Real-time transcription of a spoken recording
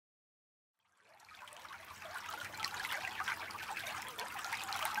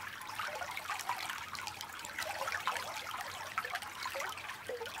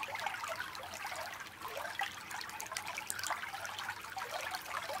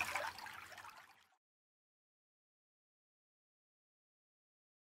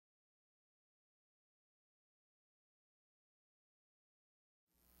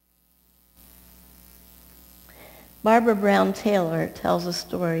Barbara Brown Taylor tells a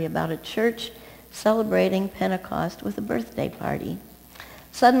story about a church celebrating Pentecost with a birthday party.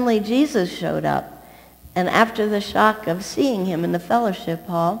 Suddenly Jesus showed up, and after the shock of seeing him in the fellowship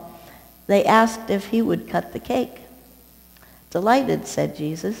hall, they asked if he would cut the cake. "Delighted," said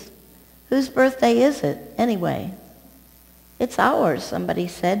Jesus. "Whose birthday is it, anyway?" "It's ours," somebody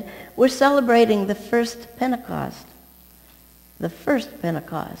said. "We're celebrating the first Pentecost." "The first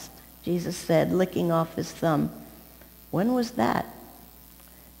Pentecost," Jesus said, licking off his thumb. "When was that?"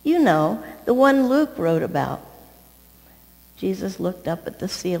 "You know, the one Luke wrote about." Jesus looked up at the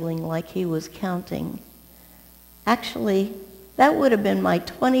ceiling like he was counting. "Actually, that would have been my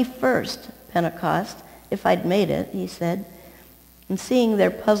 21st Pentecost if I'd made it," he said. And seeing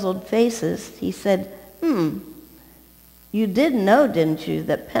their puzzled faces, he said, "You did know, didn't you,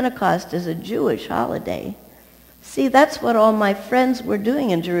 that Pentecost is a Jewish holiday? See, that's what all my friends were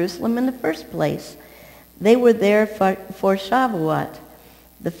doing in Jerusalem in the first place. They were there for Shavuot,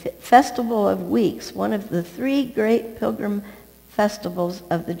 the festival of weeks, one of the 3 great pilgrim festivals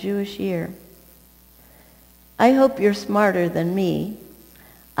of the Jewish year. I hope you're smarter than me.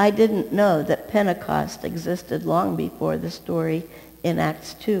 I didn't know that Pentecost existed long before the story in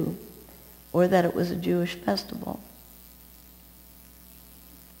Acts 2, or that it was a Jewish festival."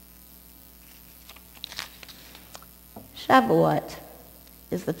 Shavuot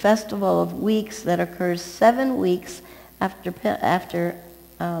is the festival of weeks that occurs 7 weeks after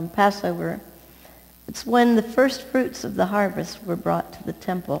Passover. It's when the first fruits of the harvest were brought to the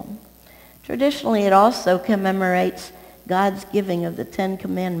temple. Traditionally, it also commemorates God's giving of the 10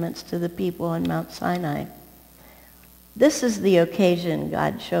 Commandments to the people on Mount Sinai. This is the occasion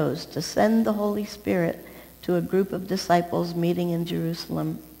God chose to send the Holy Spirit to a group of disciples meeting in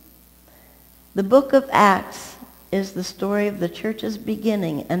Jerusalem. The book of Acts is the story of the church's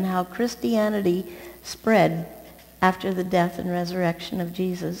beginning and how Christianity spread after the death and resurrection of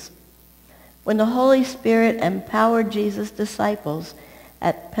Jesus. When the Holy Spirit empowered Jesus' disciples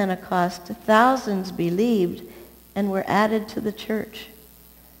at Pentecost, thousands believed and were added to the church.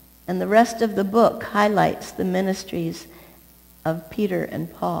 And the rest of the book highlights the ministries of Peter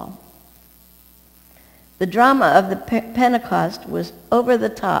and Paul. The drama of the Pentecost was over the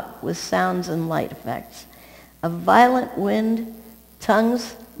top with sounds and light effects. A violent wind,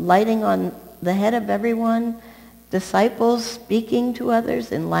 tongues lighting on the head of everyone, disciples speaking to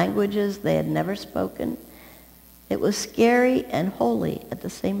others in languages they had never spoken. It was scary and holy at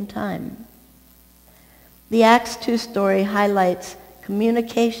the same time. The Acts 2 story highlights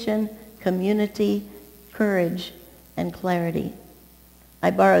communication, community, courage, and clarity.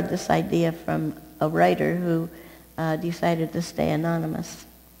 I borrowed this idea from a writer who decided to stay anonymous.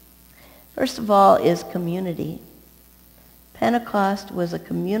 First of all is community. Pentecost was a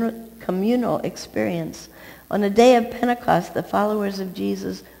communal experience. On the day of Pentecost, the followers of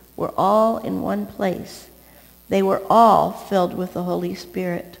Jesus were all in one place. They were all filled with the Holy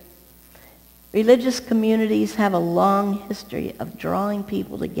Spirit. Religious communities have a long history of drawing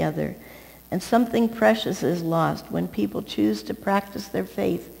people together, and something precious is lost when people choose to practice their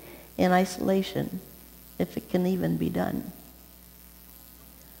faith in isolation, if it can even be done.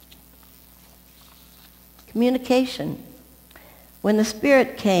 Communication. When the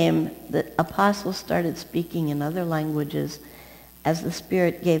Spirit came, the apostles started speaking in other languages as the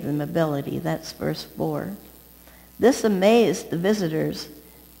Spirit gave them ability. That's verse 4. This amazed the visitors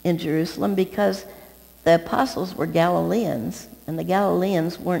in Jerusalem because the apostles were Galileans, and the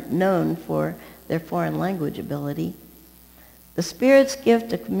Galileans weren't known for their foreign language ability. The Spirit's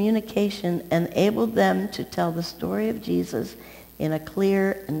gift of communication enabled them to tell the story of Jesus in a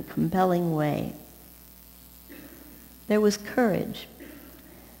clear and compelling way. There was courage.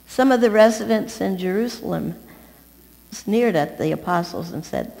 Some of the residents in Jerusalem sneered at the apostles and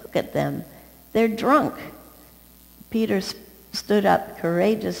said, "Look at them, they're drunk." Peter stood up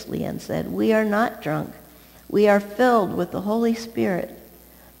courageously and said, "We are not drunk. We are filled with the Holy Spirit.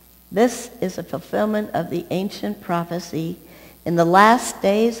 This is a fulfillment of the ancient prophecy. In the last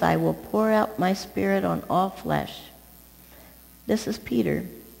days I will pour out my Spirit on all flesh." This is Peter,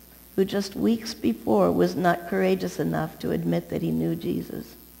 who just weeks before was not courageous enough to admit that he knew Jesus.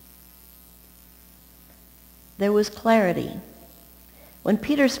 There was clarity. When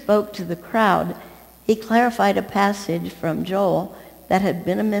Peter spoke to the crowd, he clarified a passage from Joel that had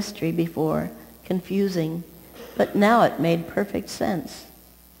been a mystery before, confusing, but now it made perfect sense.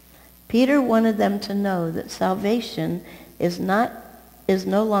 Peter wanted them to know that salvation is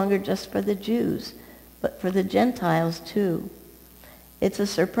no longer just for the Jews, but for the Gentiles too. It's a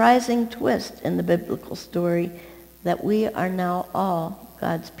surprising twist in the biblical story that we are now all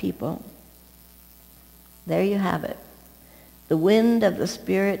God's people. There you have it. The wind of the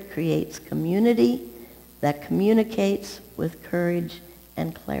Spirit creates community that communicates with courage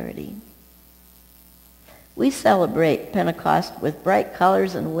and clarity. We celebrate Pentecost with bright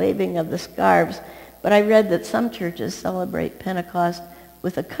colors and waving of the scarves, but I read that some churches celebrate Pentecost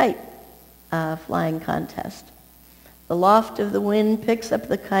with a kite flying contest. The loft of the wind picks up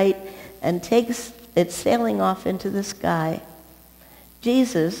the kite and takes it sailing off into the sky.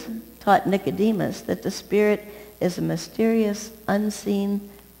 Jesus taught Nicodemus that the Spirit is a mysterious, unseen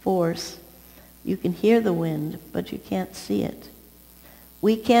force. You can hear the wind, but you can't see it.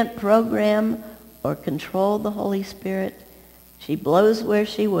 We can't program or control the Holy Spirit. She blows where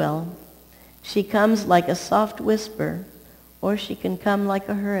she will. She comes like a soft whisper, or she can come like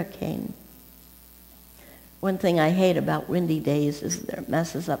a hurricane. One thing I hate about windy days is that it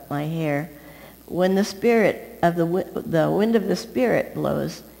messes up my hair. When the wind of the Spirit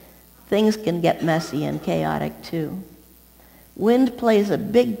blows, things can get messy and chaotic too. Wind plays a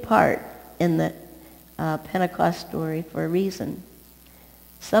big part in the Pentecost story for a reason.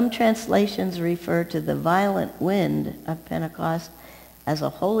 Some translations refer to the violent wind of Pentecost as a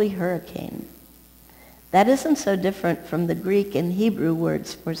holy hurricane. That isn't so different from the Greek and Hebrew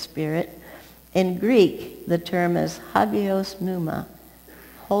words for spirit. In Greek, the term is hagios pneuma,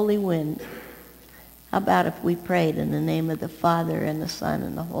 holy wind. How about if we prayed in the name of the Father and the Son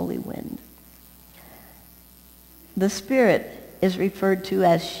and the Holy Wind? The Spirit is referred to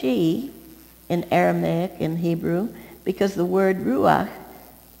as she in Aramaic and Hebrew because the word ruach,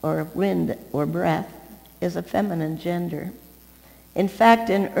 or wind or breath, is a feminine gender. In fact,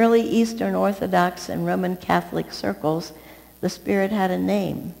 in early Eastern Orthodox and Roman Catholic circles, the Spirit had a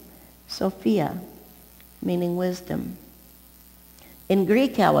name, Sophia, meaning wisdom. In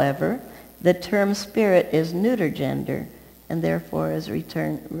Greek, however, the term spirit is neuter gender and therefore is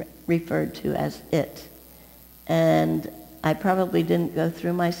referred to as it. And I probably didn't go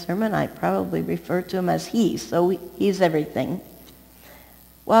through my sermon. I probably referred to him as he, so he's everything.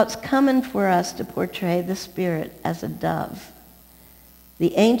 Well, it's common for us to portray the Spirit as a dove.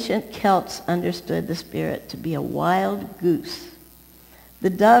 The ancient Celts understood the Spirit to be a wild goose.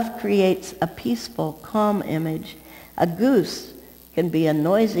 The dove creates a peaceful, calm image. A goose can be a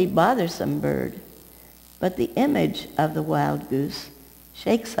noisy, bothersome bird. But the image of the wild goose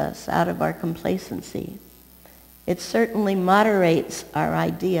shakes us out of our complacency. It certainly moderates our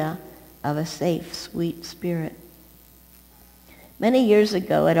idea of a safe, sweet spirit. Many years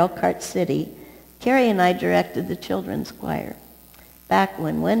ago at Elkhart City, Carrie and I directed the children's choir. Back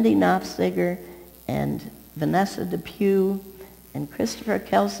when Wendy Knopfziger and Vanessa Depew and Christopher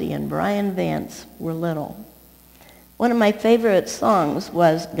Kelsey and Brian Vance were little. One of my favorite songs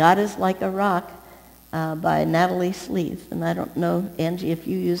was God is Like a Rock by Natalie Sleeth. And I don't know, Angie, if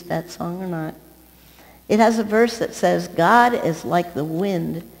you used that song or not. It has a verse that says, God is like the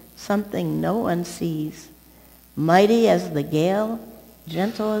wind, something no one sees, mighty as the gale,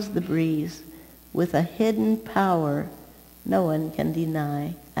 gentle as the breeze, with a hidden power no one can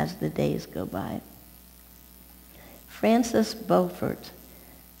deny as the days go by. Francis Beaufort,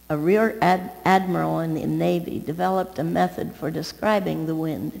 a rear admiral in the Navy, developed a method for describing the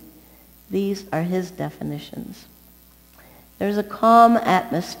wind. These are his definitions. There's a calm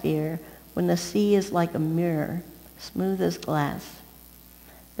atmosphere when the sea is like a mirror, smooth as glass.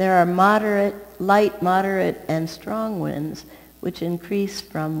 There are light, moderate, and strong winds, which increase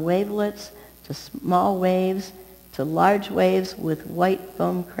from wavelets to small waves to large waves with white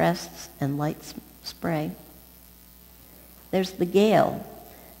foam crests and light spray. There's the gale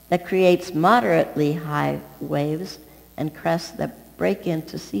that creates moderately high waves and crests that break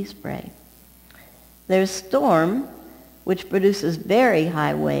into sea spray. There's storm, which produces very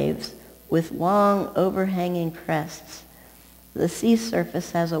high waves with long overhanging crests. The sea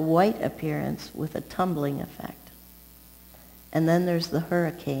surface has a white appearance with a tumbling effect. And then there's the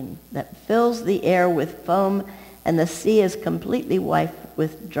hurricane that fills the air with foam, and the sea is completely white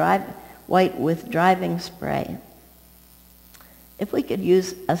with driving spray. If we could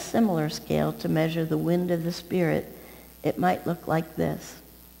use a similar scale to measure the wind of the Spirit, it might look like this.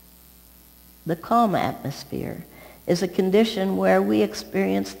 The calm atmosphere is a condition where we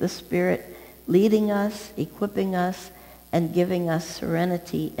experience the Spirit leading us, equipping us, and giving us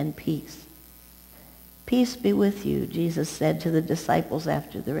serenity and peace. Peace be with you, Jesus said to the disciples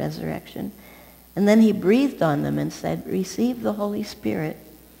after the resurrection. And then he breathed on them and said, receive the Holy Spirit.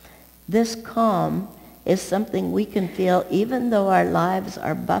 This calm is something we can feel even though our lives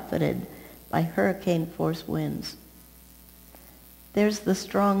are buffeted by hurricane-force winds. There's the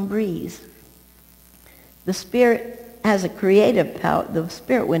strong breeze. The Spirit has a creative power. The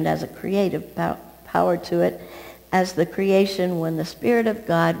Spirit wind has a creative power to it as the creation when the Spirit of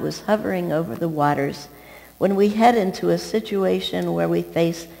God was hovering over the waters. When we head into a situation where we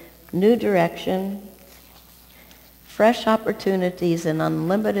face new direction, fresh opportunities, and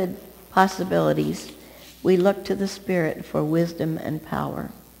unlimited possibilities, we look to the Spirit for wisdom and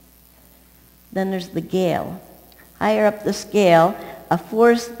power. Then there's the gale. Higher up the scale, a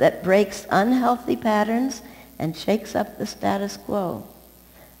force that breaks unhealthy patterns and shakes up the status quo.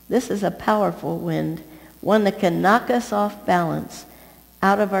 This is a powerful wind, one that can knock us off balance,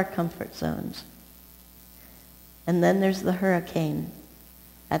 out of our comfort zones. And then there's the hurricane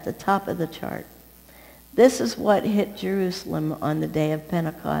at the top of the chart. This is what hit Jerusalem on the day of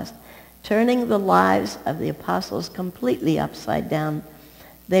Pentecost, turning the lives of the apostles completely upside down.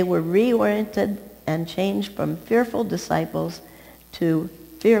 They were reoriented and changed from fearful disciples to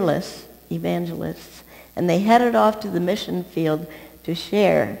fearless evangelists. And they headed off to the mission field to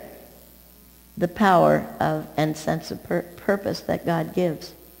share the power of and sense of purpose that God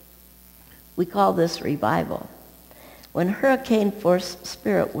gives. We call this revival. When hurricane-force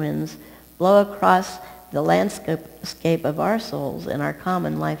spirit winds blow across the landscape of our souls and our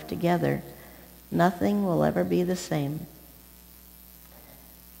common life together, nothing will ever be the same.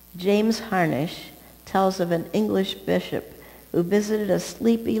 James Harnish tells of an English bishop who visited a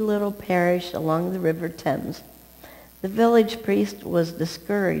sleepy little parish along the River Thames. The village priest was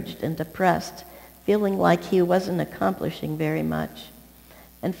discouraged and depressed, feeling like he wasn't accomplishing very much.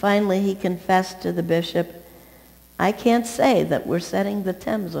 And finally he confessed to the bishop, "I can't say that we're setting the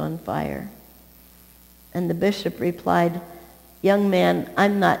Thames on fire." And the bishop replied, "Young man,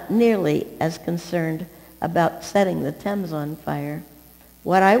 I'm not nearly as concerned about setting the Thames on fire.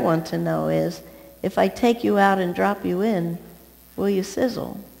 What I want to know is, if I take you out and drop you in, will you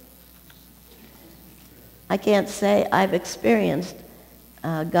sizzle?" I can't say I've experienced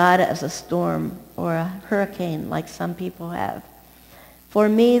God as a storm or a hurricane like some people have. For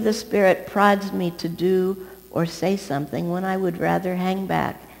me, the Spirit prods me to do or say something when I would rather hang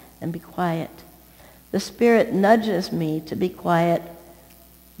back and be quiet. The Spirit nudges me to be quiet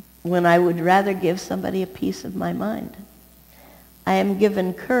when I would rather give somebody a piece of my mind. I am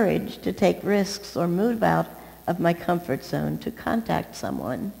given courage to take risks or move out of my comfort zone to contact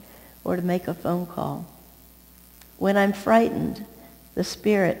someone or to make a phone call. When I'm frightened, the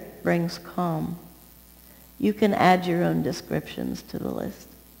Spirit brings calm. You can add your own descriptions to the list.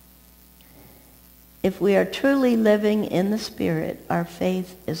 If we are truly living in the Spirit, our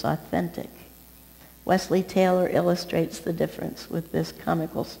faith is authentic. Wesley Taylor illustrates the difference with this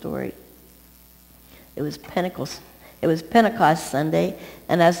comical story. It was Pentecost Sunday,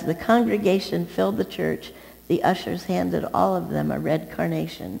 and as the congregation filled the church, the ushers handed all of them a red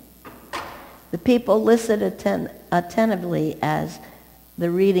carnation. The people listened attentively as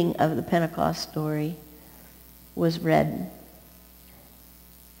the reading of the Pentecost story was read.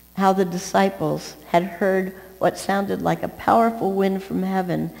 How the disciples had heard what sounded like a powerful wind from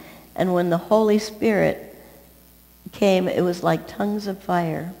heaven, and when the Holy Spirit came, it was like tongues of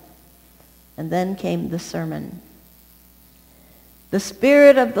fire. And then came the sermon. "The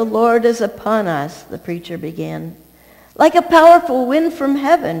Spirit of the Lord is upon us," the preacher began. "Like a powerful wind from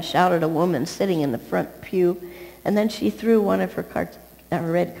heaven," shouted a woman sitting in the front pew, and then she threw one of her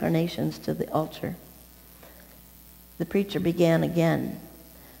red carnations to the altar. The preacher began again.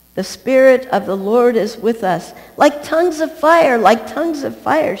 "The Spirit of the Lord is with us, like tongues of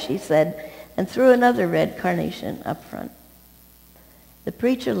fire," she said, and threw another red carnation up front. The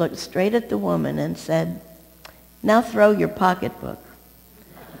preacher looked straight at the woman and said, "Now throw your pocketbook."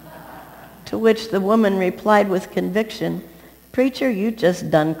 To which the woman replied with conviction, "Preacher, you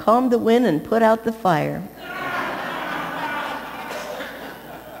just done calmed the wind and put out the fire."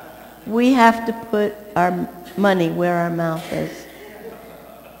 We have to put our money where our mouth is.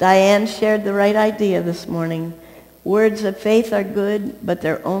 Diane shared the right idea this morning. Words of faith are good, but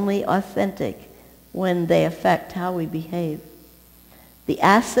they're only authentic when they affect how we behave. The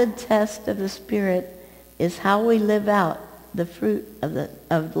acid test of the Spirit is how we live out the fruit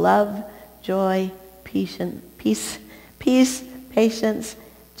of love, joy, peace, patience,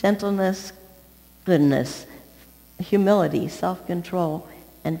 gentleness, goodness, humility, self-control,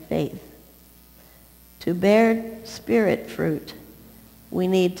 and faith. To bear Spirit fruit, we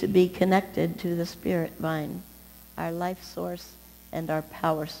need to be connected to the Spirit vine, our life source and our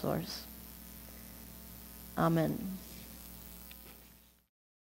power source. Amen.